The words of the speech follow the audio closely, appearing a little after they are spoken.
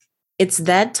It's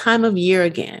that time of year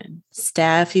again.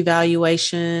 Staff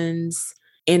evaluations,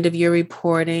 end of year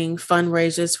reporting,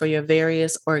 fundraisers for your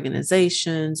various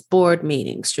organizations, board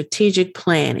meetings, strategic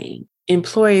planning,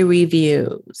 employee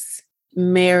reviews,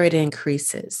 merit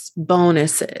increases,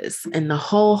 bonuses, and the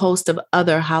whole host of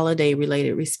other holiday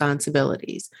related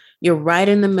responsibilities. You're right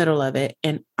in the middle of it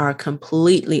and are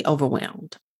completely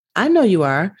overwhelmed. I know you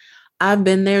are. I've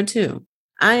been there too.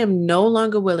 I am no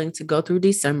longer willing to go through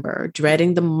December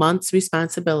dreading the month's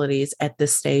responsibilities at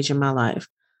this stage in my life.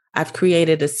 I've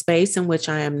created a space in which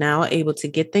I am now able to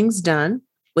get things done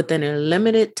within a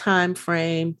limited time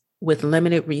frame with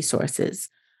limited resources.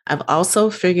 I've also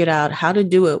figured out how to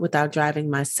do it without driving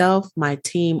myself, my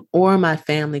team, or my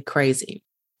family crazy.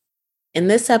 In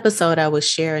this episode, I will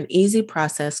share an easy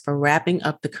process for wrapping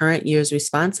up the current year's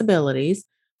responsibilities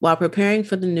while preparing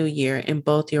for the new year in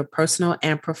both your personal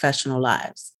and professional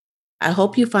lives. I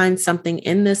hope you find something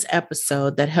in this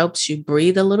episode that helps you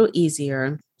breathe a little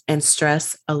easier and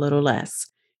stress a little less.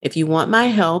 If you want my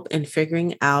help in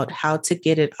figuring out how to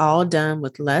get it all done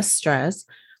with less stress,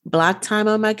 block time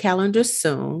on my calendar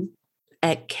soon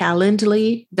at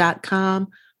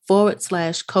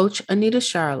calendly.com/Coach Anita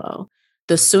Charlo.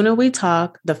 The sooner we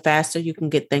talk, the faster you can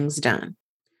get things done.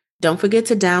 Don't forget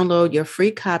to download your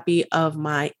free copy of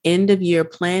my end of year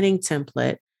planning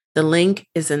template. The link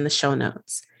is in the show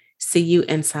notes. See you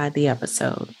inside the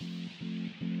episode.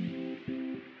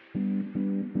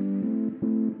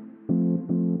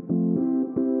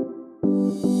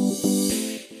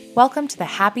 Welcome to the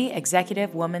Happy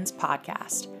Executive Woman's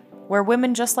Podcast, where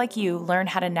women just like you learn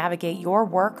how to navigate your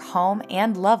work, home,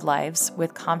 and love lives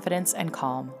with confidence and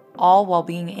calm, all while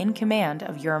being in command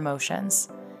of your emotions.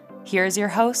 Here's your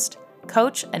host,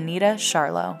 Coach Anita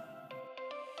Charlo.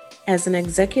 As an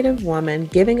executive woman,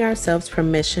 giving ourselves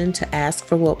permission to ask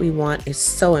for what we want is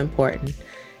so important.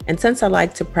 And since I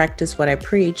like to practice what I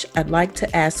preach, I'd like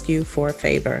to ask you for a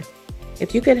favor.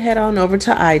 If you could head on over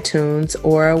to iTunes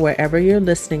or wherever you're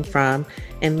listening from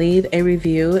and leave a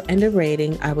review and a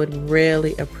rating, I would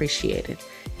really appreciate it.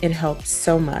 It helps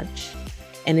so much.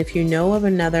 And if you know of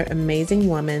another amazing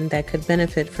woman that could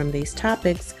benefit from these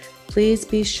topics, please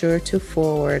be sure to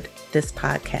forward this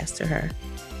podcast to her.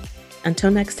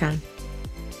 Until next time.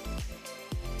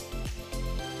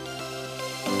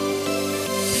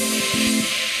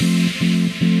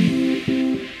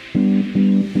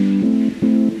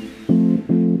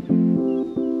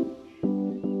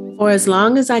 For as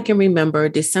long as I can remember,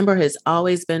 December has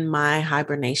always been my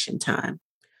hibernation time.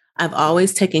 I've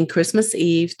always taken Christmas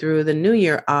Eve through the New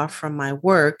Year off from my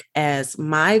work as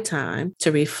my time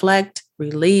to reflect,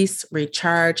 release,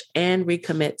 recharge, and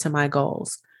recommit to my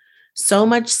goals. So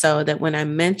much so that when I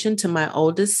mentioned to my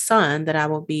oldest son that I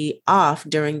will be off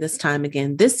during this time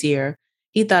again this year,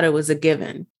 he thought it was a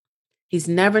given. He's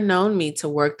never known me to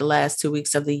work the last 2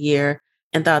 weeks of the year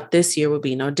and thought this year would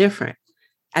be no different.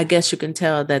 I guess you can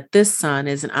tell that this son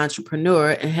is an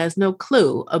entrepreneur and has no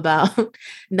clue about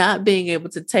not being able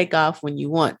to take off when you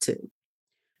want to.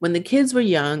 When the kids were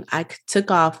young, I took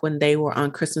off when they were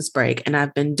on Christmas break, and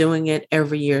I've been doing it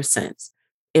every year since.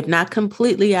 If not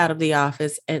completely out of the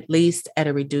office, at least at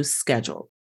a reduced schedule.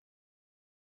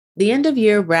 The end of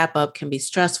year wrap up can be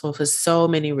stressful for so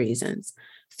many reasons.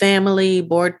 Family,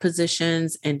 board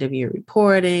positions, end of year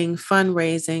reporting,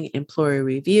 fundraising, employee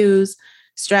reviews,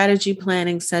 strategy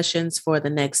planning sessions for the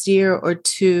next year or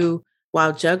two,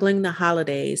 while juggling the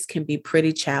holidays can be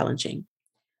pretty challenging.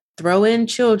 Throw in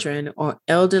children or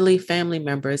elderly family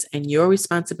members, and your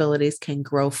responsibilities can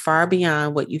grow far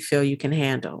beyond what you feel you can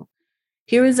handle.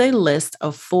 Here is a list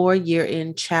of 4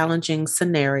 year-end challenging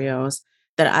scenarios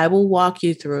that I will walk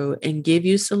you through and give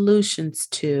you solutions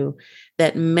to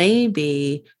that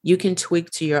maybe you can tweak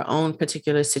to your own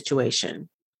particular situation.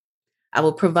 I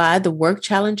will provide the work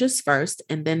challenges first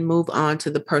and then move on to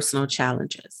the personal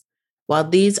challenges. While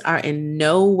these are in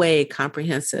no way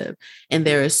comprehensive, and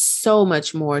there is so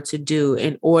much more to do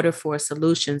in order for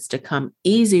solutions to come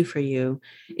easy for you,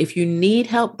 if you need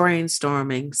help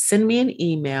brainstorming, send me an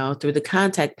email through the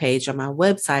contact page on my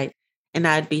website, and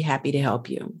I'd be happy to help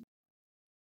you.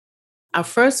 Our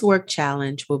first work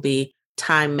challenge will be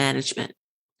time management.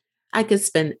 I could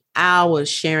spend hours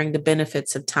sharing the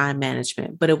benefits of time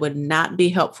management, but it would not be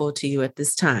helpful to you at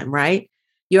this time, right?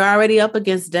 You're already up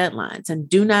against deadlines and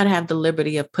do not have the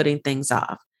liberty of putting things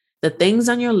off. The things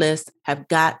on your list have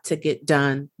got to get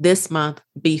done this month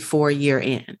before year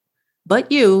end.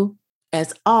 But you,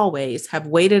 as always, have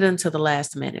waited until the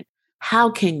last minute. How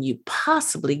can you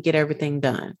possibly get everything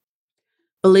done?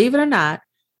 Believe it or not,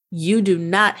 you do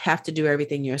not have to do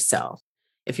everything yourself.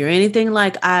 If you're anything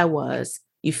like I was,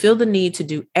 You feel the need to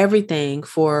do everything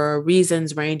for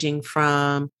reasons ranging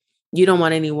from you don't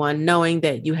want anyone knowing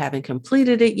that you haven't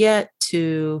completed it yet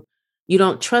to you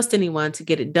don't trust anyone to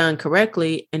get it done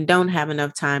correctly and don't have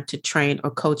enough time to train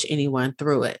or coach anyone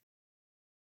through it.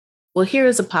 Well, here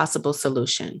is a possible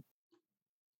solution.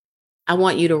 I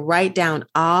want you to write down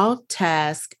all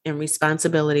tasks and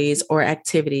responsibilities or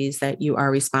activities that you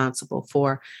are responsible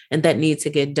for and that need to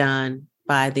get done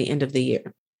by the end of the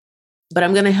year. But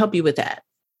I'm going to help you with that.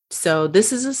 So,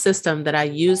 this is a system that I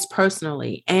use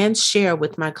personally and share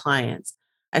with my clients.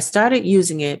 I started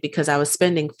using it because I was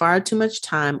spending far too much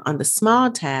time on the small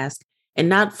tasks and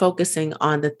not focusing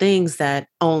on the things that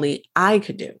only I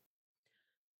could do.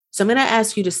 So I'm going to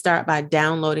ask you to start by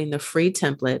downloading the free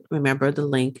template. Remember, the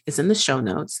link is in the show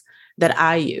notes that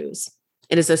I use.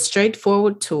 It is a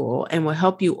straightforward tool and will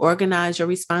help you organize your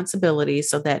responsibilities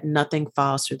so that nothing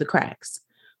falls through the cracks.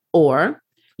 Or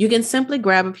you can simply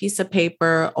grab a piece of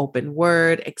paper, open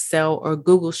Word, Excel, or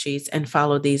Google Sheets and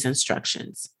follow these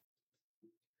instructions.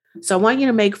 So I want you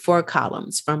to make 4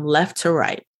 columns from left to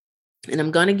right, and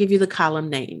I'm going to give you the column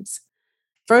names.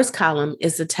 First column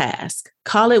is the task.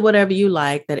 Call it whatever you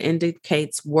like that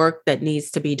indicates work that needs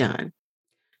to be done.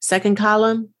 Second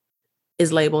column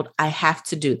is labeled, I have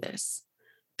to do this.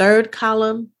 Third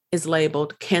column is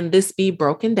labeled, can this be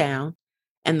broken down?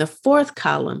 And the fourth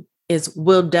column is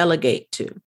will delegate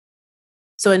to.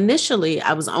 So initially,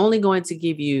 I was only going to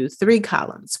give you 3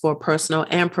 columns for personal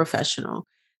and professional.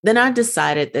 Then I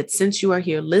decided that since you are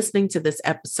here listening to this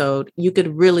episode, you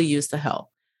could really use the help.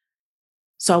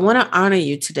 So I want to honor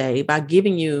you today by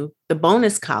giving you the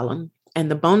bonus column and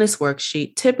the bonus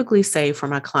worksheet typically saved for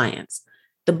my clients.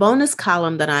 The bonus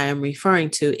column that I am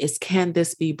referring to is, can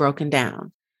this be broken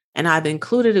down? And I've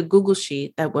included a Google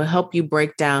Sheet that will help you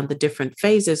break down the different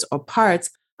phases or parts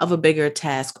of a bigger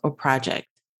task or project.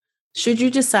 Should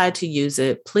you decide to use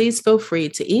it, please feel free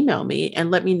to email me and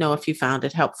let me know if you found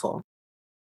it helpful.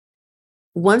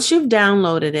 Once you've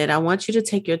downloaded it, I want you to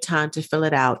take your time to fill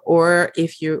it out. Or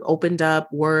if you opened up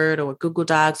Word or Google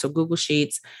Docs or Google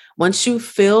Sheets, once you've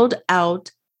filled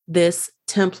out this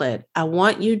template, I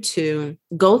want you to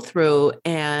go through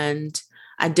and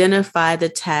identify the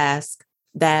task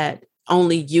that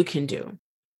only you can do.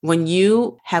 When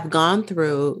you have gone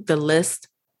through the list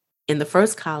in the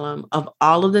first column of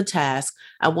all of the tasks,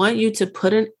 I want you to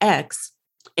put an X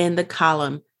in the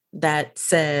column that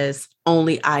says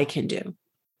only I can do.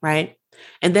 Right?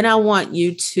 And then I want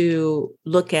you to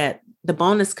look at the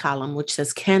bonus column, which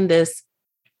says, can this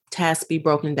task be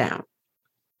broken down?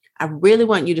 I really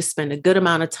want you to spend a good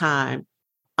amount of time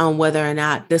on whether or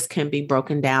not this can be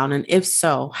broken down. And if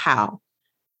so, how?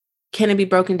 Can it be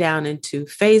broken down into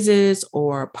phases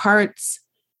or parts?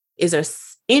 Is there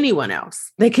anyone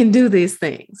else that can do these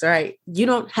things, right? You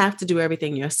don't have to do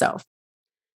everything yourself.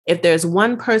 If there's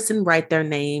one person, write their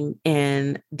name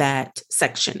in that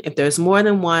section. If there's more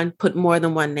than one, put more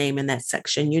than one name in that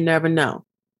section. You never know.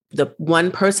 The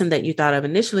one person that you thought of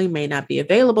initially may not be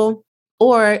available,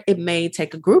 or it may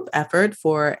take a group effort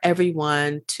for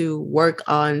everyone to work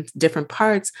on different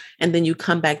parts. And then you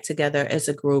come back together as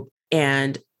a group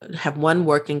and have one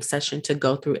working session to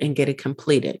go through and get it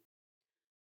completed.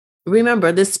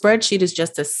 Remember, this spreadsheet is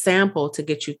just a sample to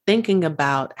get you thinking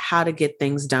about how to get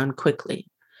things done quickly.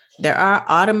 There are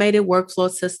automated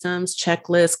workflow systems,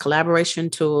 checklists,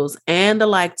 collaboration tools, and the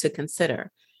like to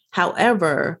consider.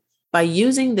 However, by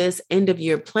using this end of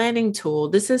year planning tool,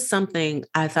 this is something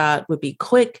I thought would be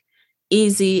quick,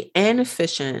 easy, and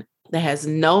efficient that has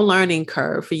no learning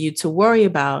curve for you to worry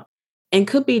about and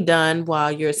could be done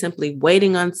while you're simply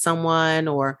waiting on someone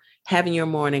or having your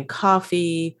morning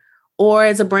coffee or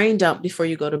as a brain dump before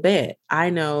you go to bed.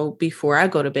 I know before I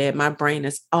go to bed, my brain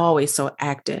is always so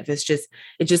active. It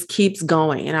just keeps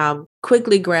going. And I'll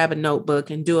quickly grab a notebook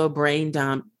and do a brain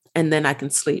dump, and then I can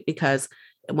sleep because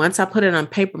once I put it on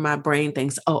paper, my brain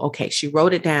thinks, oh, okay, she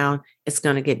wrote it down. It's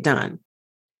going to get done.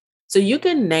 So you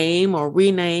can name or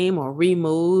rename or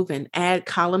remove and add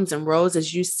columns and rows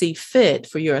as you see fit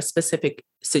for your specific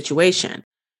situation.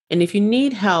 And if you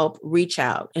need help, reach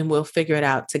out and we'll figure it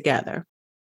out together.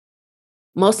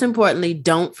 Most importantly,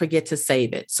 don't forget to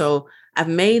save it. So I've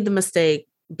made the mistake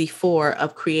before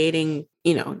of creating,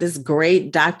 this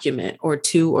great document or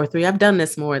 2 or 3. I've done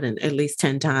this more than at least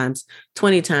 10 times,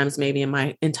 20 times, maybe in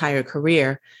my entire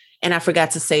career. And I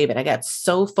forgot to save it. I got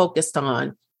so focused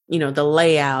on, the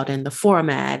layout and the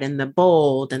format and the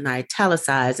bold and the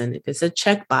italicize. And if it's a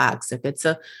checkbox, if it's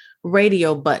a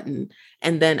radio button,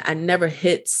 and then I never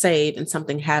hit save and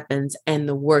something happens and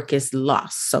the work is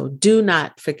lost. So do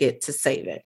not forget to save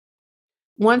it.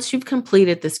 Once you've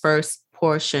completed this first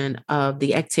portion of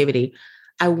the activity,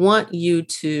 I want you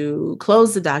to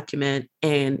close the document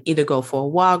and either go for a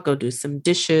walk, go do some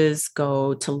dishes,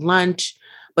 go to lunch,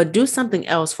 but do something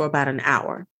else for about an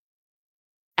hour.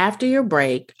 After your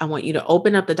break, I want you to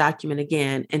open up the document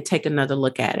again and take another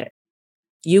look at it.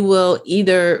 You will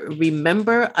either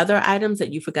remember other items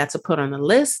that you forgot to put on the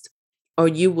list, or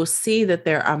you will see that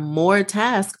there are more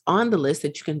tasks on the list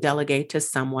that you can delegate to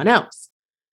someone else.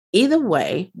 Either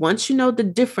way, once you know the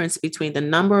difference between the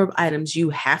number of items you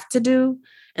have to do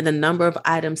and the number of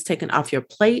items taken off your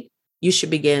plate, you should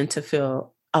begin to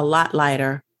feel a lot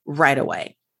lighter right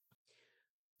away.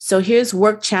 So here's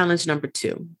work challenge number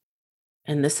 2.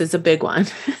 And this is a big one.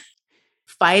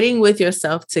 Fighting with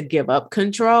yourself to give up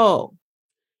control.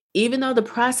 Even though the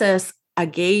process I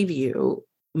gave you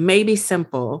may be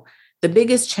simple, the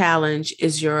biggest challenge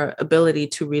is your ability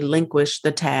to relinquish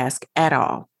the task at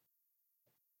all.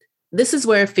 This is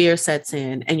where fear sets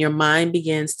in and your mind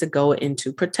begins to go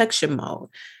into protection mode,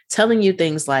 telling you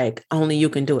things like, only you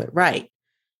can do it right.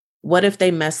 What if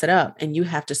they mess it up and you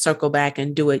have to circle back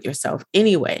and do it yourself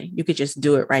anyway? You could just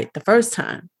do it right the first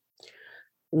time.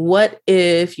 What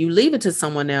if you leave it to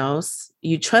someone else,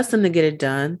 you trust them to get it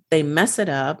done, they mess it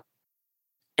up,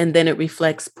 and then it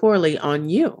reflects poorly on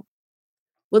you?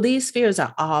 Well, these fears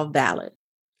are all valid.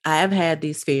 I have had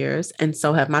these fears, and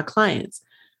so have my clients,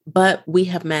 but we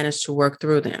have managed to work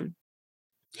through them.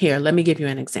 Here, let me give you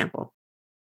an example.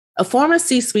 A former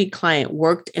C-suite client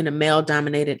worked in a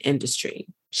male-dominated industry.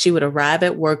 She would arrive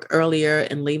at work earlier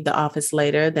and leave the office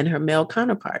later than her male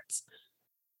counterparts.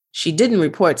 She didn't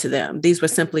report to them. These were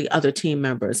simply other team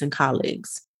members and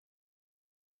colleagues.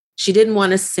 She didn't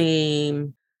want to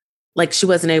seem like she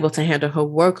wasn't able to handle her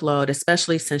workload,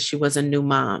 especially since she was a new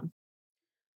mom.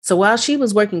 So while she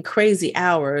was working crazy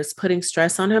hours, putting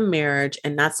stress on her marriage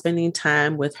and not spending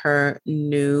time with her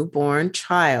newborn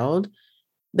child,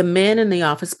 the men in the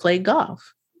office played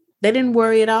golf. They didn't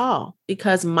worry at all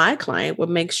because my client would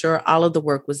make sure all of the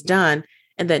work was done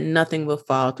and that nothing would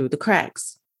fall through the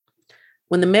cracks.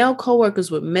 When the male coworkers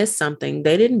would miss something,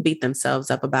 they didn't beat themselves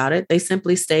up about it. They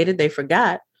simply stated they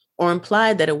forgot or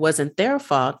implied that it wasn't their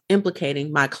fault,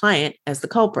 implicating my client as the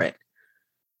culprit.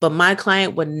 But my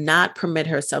client would not permit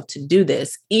herself to do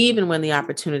this, even when the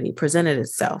opportunity presented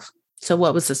itself. So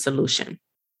what was the solution?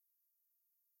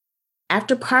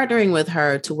 After partnering with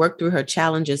her to work through her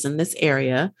challenges in this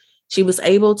area, she was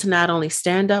able to not only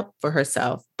stand up for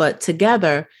herself, but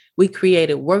together we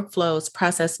created workflows,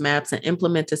 process maps, and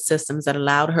implemented systems that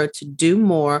allowed her to do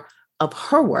more of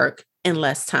her work in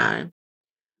less time.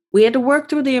 We had to work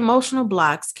through the emotional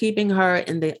blocks, keeping her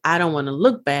in the I don't want to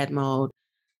look bad mode,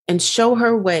 and show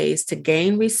her ways to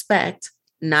gain respect,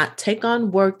 not take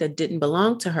on work that didn't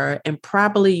belong to her, and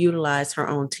properly utilize her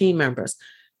own team members,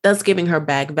 thus giving her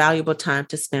back valuable time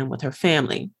to spend with her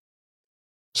family.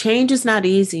 Change is not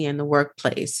easy in the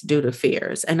workplace due to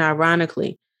fears. And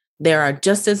ironically, there are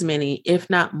just as many, if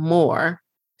not more,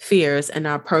 fears in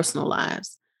our personal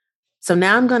lives. So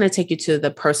now I'm going to take you to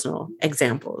the personal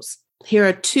examples. Here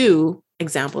are 2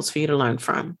 examples for you to learn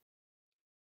from.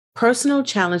 Personal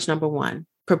challenge number 1,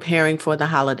 preparing for the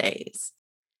holidays.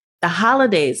 The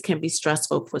holidays can be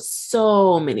stressful for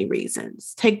so many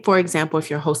reasons. Take, for example, if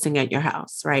you're hosting at your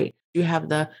house, right? You have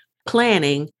the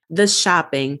planning, the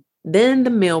shopping, then the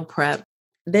meal prep,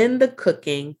 then the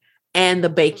cooking, and the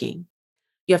baking.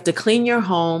 You have to clean your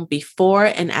home before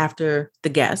and after the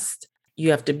guest. You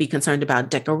have to be concerned about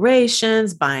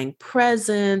decorations, buying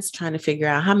presents, trying to figure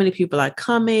out how many people are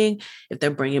coming, if they're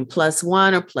bringing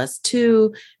 +1 or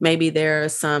 +2. Maybe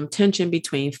there's some tension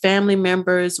between family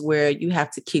members where you have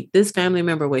to keep this family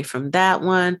member away from that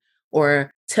one,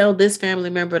 or tell this family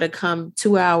member to come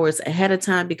 2 hours ahead of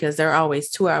time because they're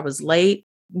always 2 hours late.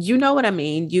 You know what I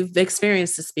mean? You've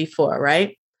experienced this before,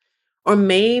 right? Or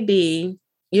maybe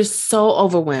you're so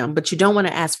overwhelmed, but you don't want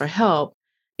to ask for help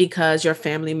because your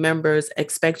family members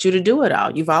expect you to do it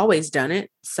all. You've always done it.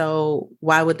 So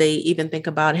why would they even think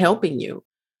about helping you?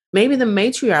 Maybe the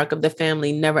matriarch of the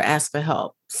family never asked for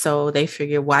help. So they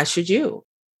figure, why should you?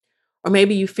 Or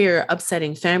maybe you fear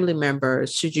upsetting family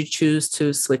members should you choose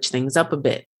to switch things up a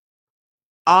bit.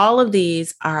 All of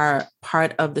these are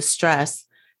part of the stress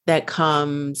that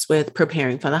comes with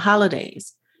preparing for the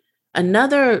holidays.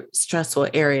 Another stressful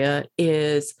area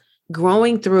is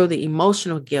growing through the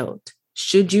emotional guilt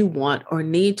should you want or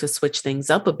need to switch things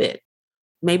up a bit.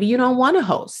 Maybe you don't want to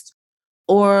host,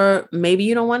 or maybe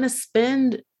you don't want to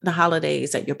spend the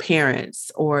holidays at your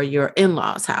parents' or your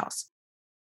in-laws' house.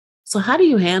 So how do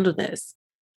you handle this?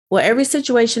 Well, every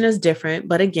situation is different,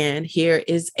 but again, here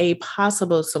is a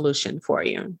possible solution for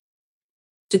you.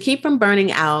 To keep from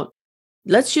burning out,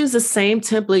 Let's use the same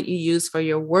template you use for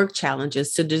your work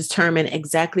challenges to determine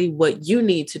exactly what you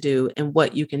need to do and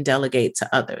what you can delegate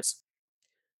to others.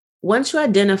 Once you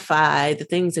identify the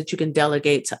things that you can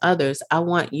delegate to others, I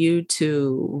want you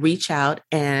to reach out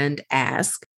and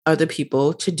ask other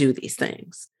people to do these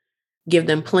things. Give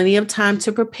them plenty of time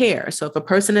to prepare. So if a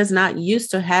person is not used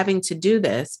to having to do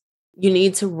this, you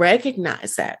need to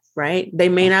recognize that, right? They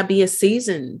may not be as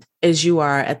seasoned as you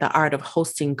are at the art of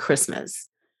hosting Christmas.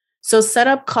 So set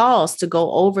up calls to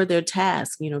go over their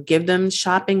tasks, give them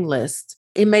shopping lists.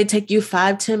 It may take you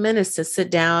 5-10 minutes to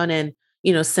sit down and,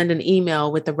 send an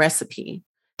email with the recipe.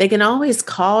 They can always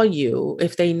call you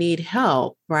if they need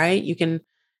help, right? You can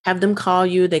have them call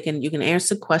you. You can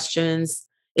answer questions.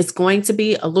 It's going to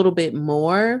be a little bit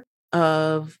more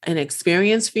of an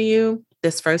experience for you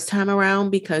this first time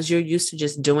around because you're used to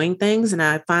just doing things. And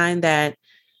I find that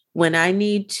when I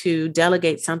need to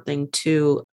delegate something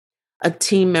to a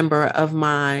team member of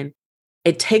mine,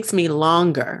 it takes me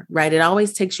longer, right? It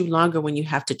always takes you longer when you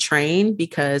have to train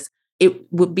because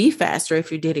it would be faster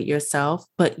if you did it yourself,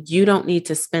 but you don't need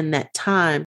to spend that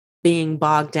time being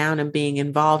bogged down and being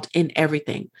involved in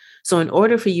everything. So, in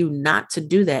order for you not to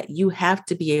do that, you have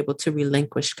to be able to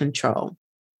relinquish control.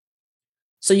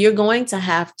 So, you're going to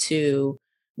have to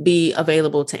be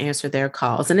available to answer their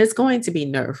calls, and it's going to be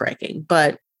nerve-wracking,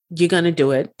 but you're going to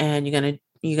do it and you're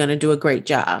going to do a great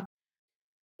job.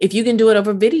 If you can do it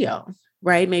over video,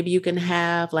 right? Maybe you can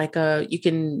have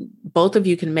both of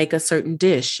you can make a certain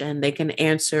dish and you can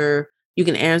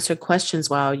answer questions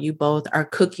while you both are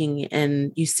cooking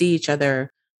and you see each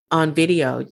other on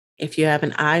video. If you have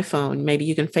an iPhone, maybe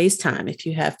you can FaceTime. If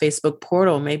you have Facebook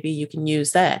Portal, maybe you can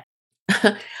use that.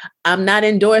 I'm not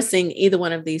endorsing either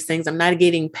one of these things. I'm not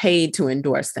getting paid to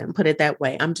endorse them, put it that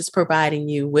way. I'm just providing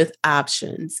you with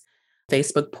options.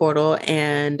 Facebook Portal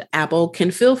and Apple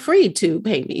can feel free to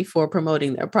pay me for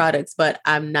promoting their products, but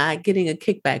I'm not getting a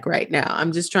kickback right now.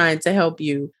 I'm just trying to help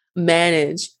you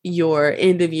manage your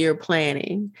end of year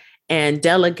planning and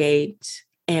delegate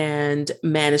and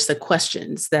manage the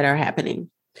questions that are happening.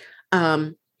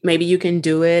 Maybe you can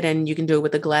do it and you can do it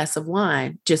with a glass of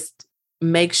wine. Just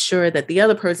make sure that the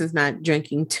other person's not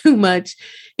drinking too much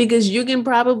because you can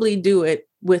probably do it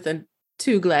with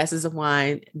 2 glasses of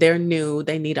wine. They're new.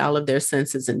 They need all of their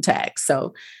senses intact.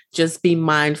 So just be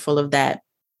mindful of that.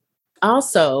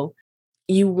 Also,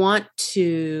 you want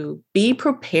to be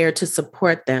prepared to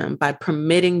support them by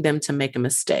permitting them to make a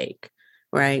mistake,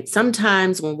 right?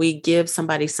 Sometimes when we give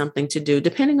somebody something to do,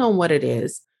 depending on what it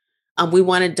is, we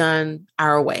want it done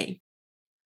our way.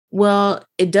 Well,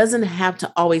 it doesn't have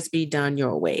to always be done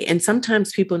your way. And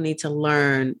sometimes people need to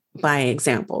learn by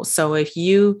example. So if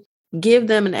you give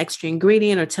them an extra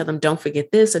ingredient or tell them, don't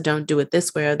forget this or don't do it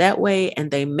this way or that way,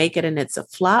 and they make it and it's a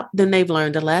flop, then they've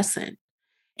learned a lesson.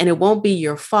 And it won't be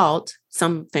your fault.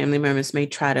 Some family members may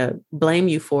try to blame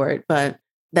you for it, but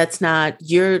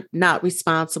you're not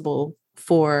responsible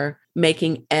for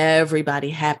making everybody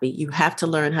happy. You have to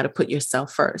learn how to put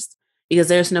yourself first because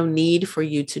there's no need for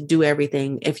you to do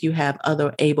everything if you have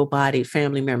other able-bodied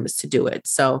family members to do it.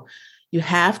 So you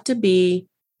have to be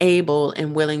able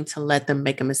and willing to let them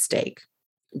make a mistake.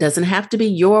 It doesn't have to be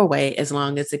your way as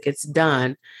long as it gets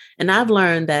done. And I've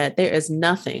learned that there is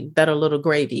nothing that a little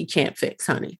gravy can't fix,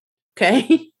 honey.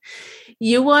 Okay.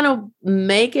 You want to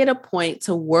make it a point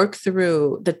to work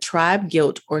through the tribe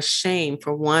guilt or shame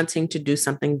for wanting to do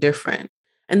something different.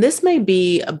 And this may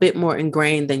be a bit more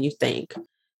ingrained than you think.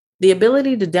 The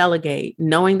ability to delegate,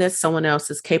 knowing that someone else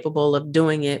is capable of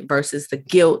doing it versus the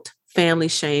guilt, family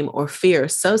shame, or fear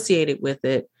associated with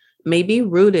it may be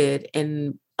rooted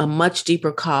in a much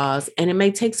deeper cause, and it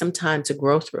may take some time to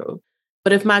grow through.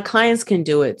 But if my clients can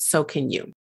do it, so can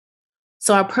you.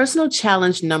 So, our personal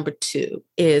challenge number 2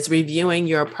 is reviewing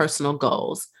your personal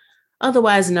goals,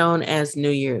 otherwise known as New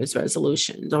Year's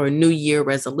resolutions or New Year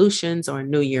resolutions or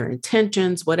New Year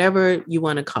intentions, whatever you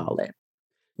want to call it.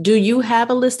 Do you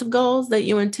have a list of goals that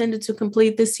you intended to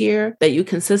complete this year that you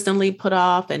consistently put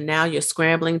off and now you're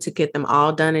scrambling to get them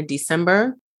all done in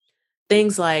December?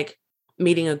 Things like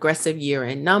meeting aggressive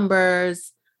year-end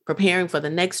numbers, preparing for the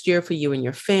next year for you and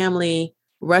your family,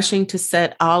 rushing to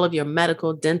set all of your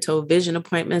medical, dental, vision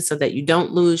appointments so that you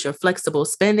don't lose your flexible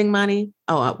spending money.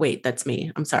 Oh, wait, that's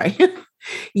me. I'm sorry.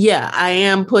 Yeah, I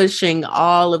am pushing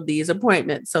all of these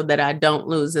appointments so that I don't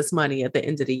lose this money at the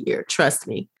end of the year. Trust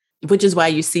me, which is why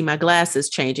you see my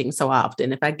glasses changing so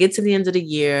often. If I get to the end of the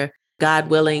year, God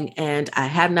willing, and I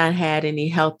have not had any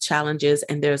health challenges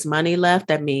and there's money left,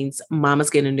 that means mama's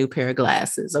getting a new pair of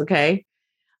glasses. Okay.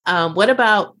 What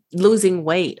about losing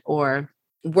weight or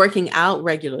working out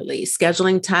regularly,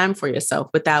 scheduling time for yourself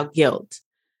without guilt?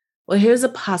 Well, here's a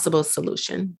possible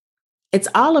solution. It's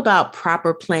all about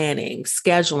proper planning,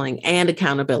 scheduling, and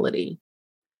accountability.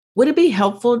 Would it be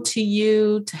helpful to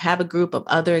you to have a group of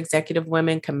other executive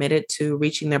women committed to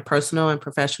reaching their personal and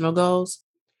professional goals?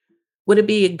 Would it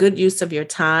be a good use of your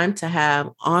time to have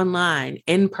online,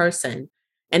 in person,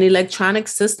 and electronic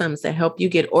systems that help you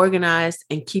get organized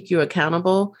and keep you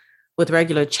accountable with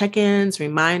regular check ins,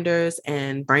 reminders,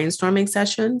 and brainstorming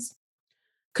sessions?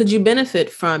 Could you benefit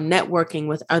from networking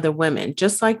with other women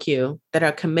just like you that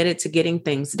are committed to getting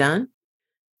things done?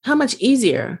 How much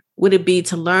easier would it be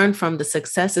to learn from the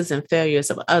successes and failures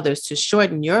of others to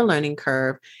shorten your learning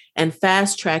curve and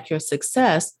fast track your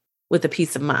success with a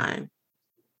peace of mind?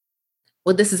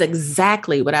 Well, this is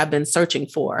exactly what I've been searching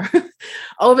for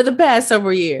over the past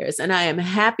several years. And I am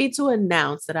happy to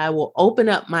announce that I will open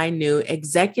up my new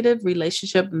Executive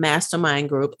Relationship Mastermind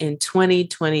group in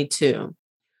 2022.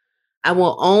 I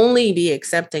will only be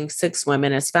accepting 6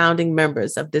 women as founding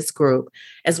members of this group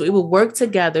as we will work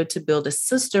together to build a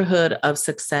sisterhood of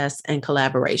success and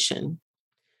collaboration.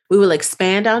 We will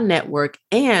expand our network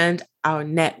and our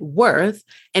net worth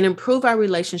and improve our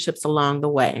relationships along the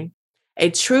way.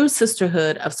 A true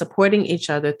sisterhood of supporting each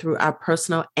other through our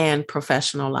personal and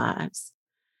professional lives.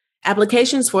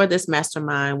 Applications for this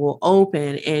mastermind will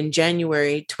open in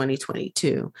January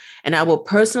 2022, and I will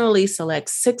personally select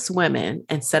 6 women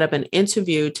and set up an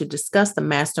interview to discuss the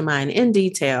mastermind in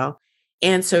detail,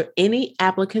 answer any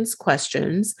applicants'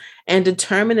 questions, and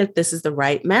determine if this is the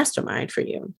right mastermind for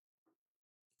you.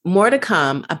 More to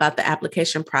come about the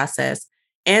application process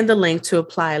and the link to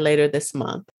apply later this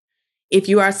month. If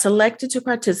you are selected to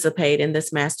participate in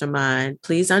this mastermind,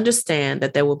 please understand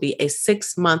that there will be a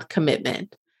 6-month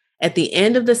commitment. At the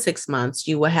end of the 6 months,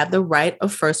 you will have the right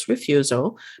of first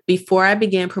refusal before I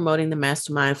begin promoting the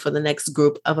mastermind for the next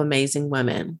group of amazing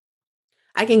women.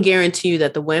 I can guarantee you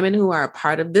that the women who are a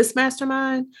part of this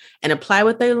mastermind and apply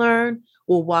what they learn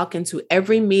will walk into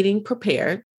every meeting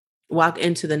prepared, walk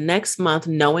into the next month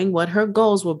knowing what her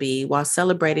goals will be while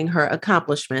celebrating her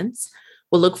accomplishments,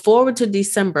 will look forward to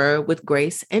December with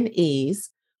grace and ease,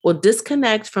 will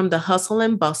disconnect from the hustle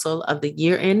and bustle of the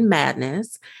year-end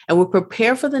madness, and will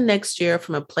prepare for the next year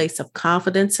from a place of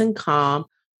confidence and calm,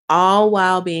 all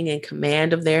while being in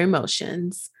command of their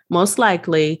emotions, most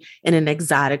likely in an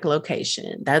exotic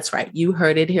location. That's right, you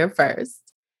heard it here first.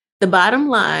 The bottom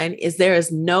line is there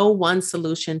is no one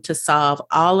solution to solve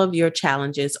all of your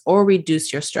challenges or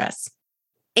reduce your stress.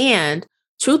 And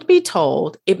truth be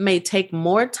told, it may take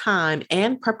more time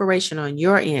and preparation on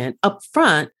your end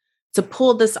upfront to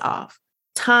pull this off.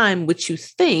 Time which you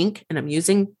think, and I'm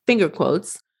using finger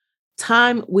quotes,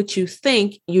 time which you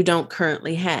think you don't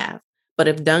currently have. But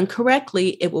if done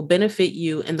correctly, it will benefit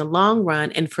you in the long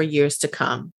run and for years to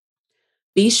come.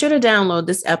 Be sure to download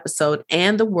this episode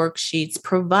and the worksheets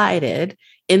provided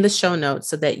in the show notes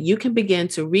so that you can begin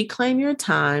to reclaim your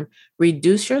time,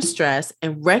 reduce your stress,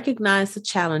 and recognize the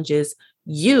challenges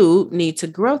you need to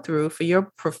grow through for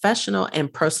your professional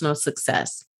and personal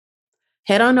success.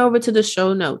 Head on over to the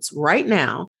show notes right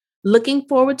now. Looking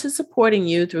forward to supporting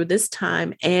you through this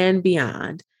time and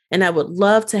beyond. And I would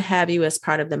love to have you as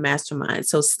part of the mastermind.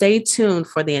 So stay tuned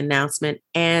for the announcement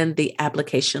and the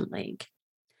application link.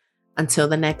 Until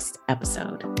the next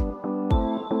episode.